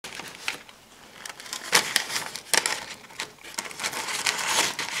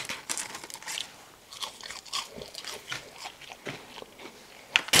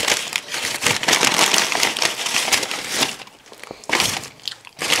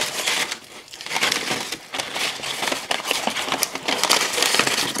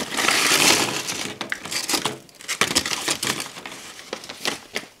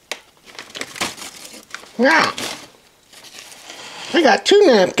Yeah. I got 2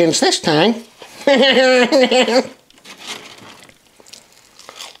 napkins this time.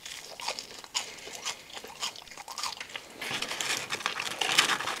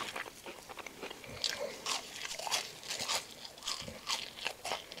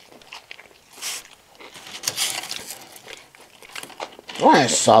 Oh,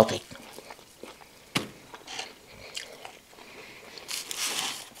 that's salty.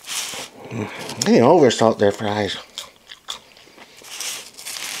 They oversalt their fries.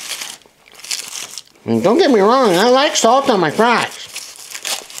 I mean, don't get me wrong, I like salt on my fries.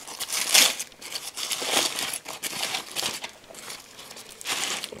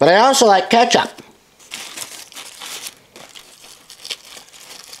 But I also like ketchup.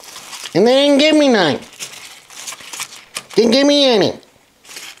 And they didn't give me none. Didn't give me any.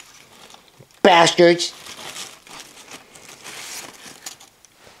 Bastards.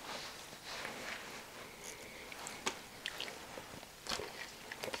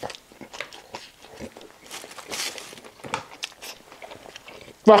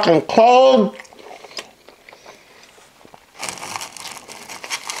 Fucking cold.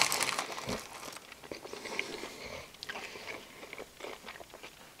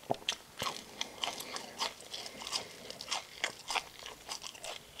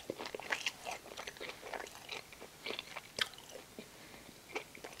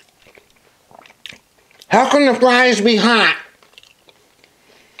 How can the fries be hot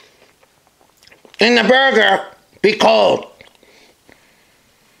and the burger be cold?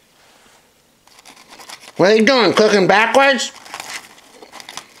 What are you doing, cooking backwards?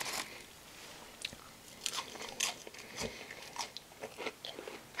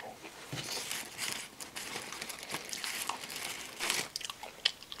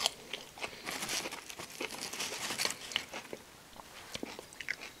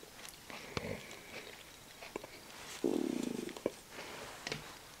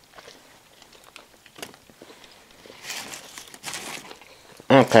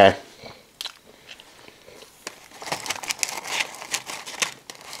 Okay.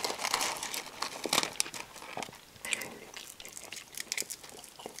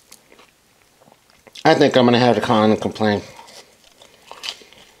 I think I'm going to have to call and complain.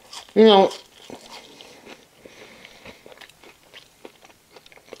 You know,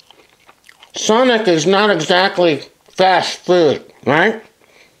 Sonic is not exactly fast food, right?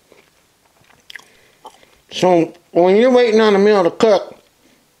 So when you're waiting on a meal to cook,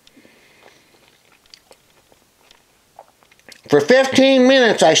 for 15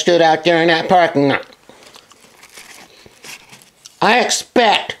 minutes I stood out there in that parking lot. I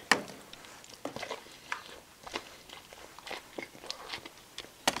expect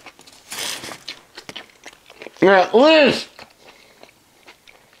at least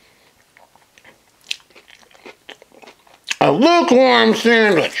a lukewarm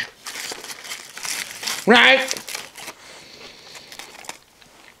sandwich, right?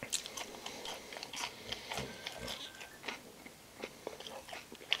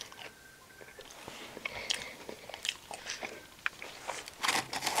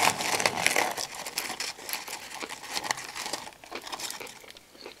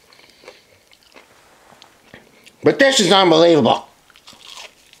 But this is unbelievable.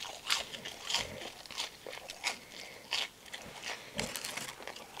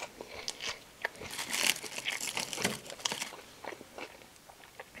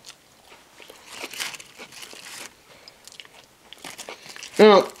 You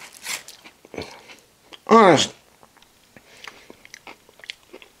know, honest,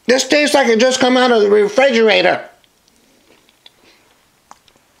 this tastes like it just come out of the refrigerator.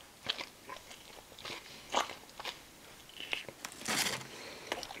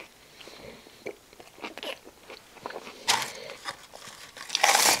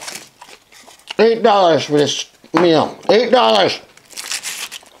 $8 for this meal. $8.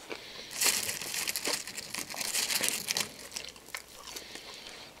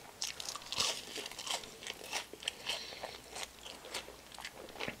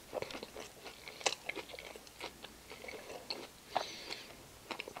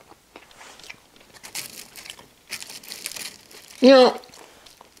 You know,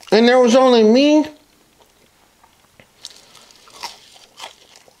 and there was only me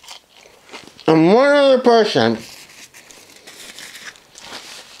and one other person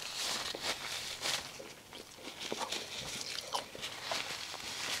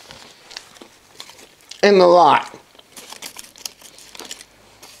in the lot.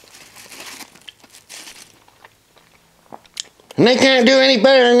 And they can't do any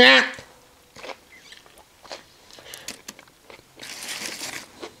better than that.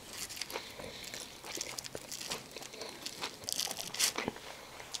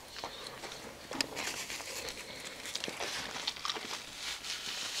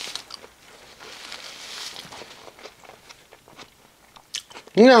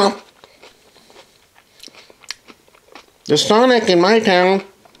 You know, the Sonic in my town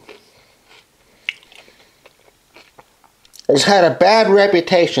has had a bad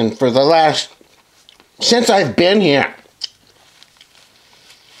reputation for the last, since I've been here.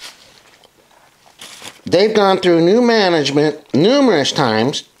 They've gone through new management numerous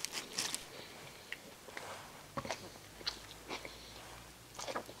times.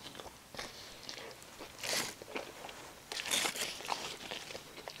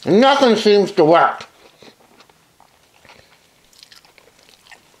 And nothing seems to work.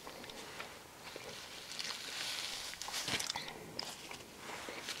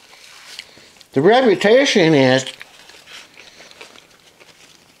 The reputation is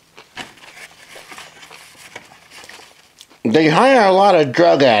they hire a lot of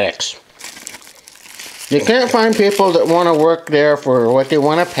drug addicts. You can't find people that want to work there for what they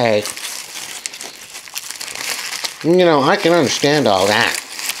want to pay. You know, I can understand all that.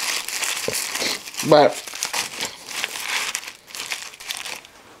 But,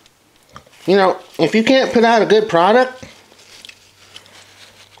 you know, if you can't put out a good product,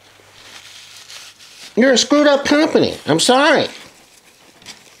 you're a screwed up company. I'm sorry.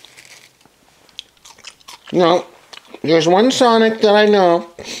 You know, there's one Sonic that I know,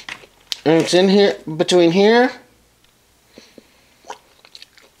 and it's in here, between here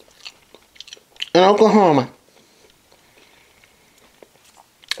and Oklahoma.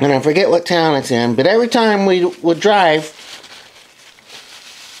 And I forget what town it's in, but every time we would drive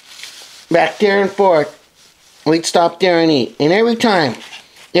back there and forth, we'd stop there and eat. And every time,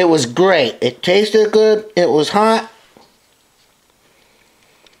 it was great. It tasted good. It was hot.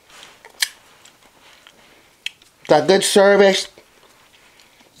 Got good service.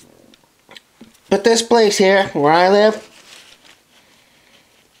 But this place here, where I live,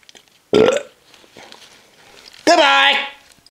 goodbye!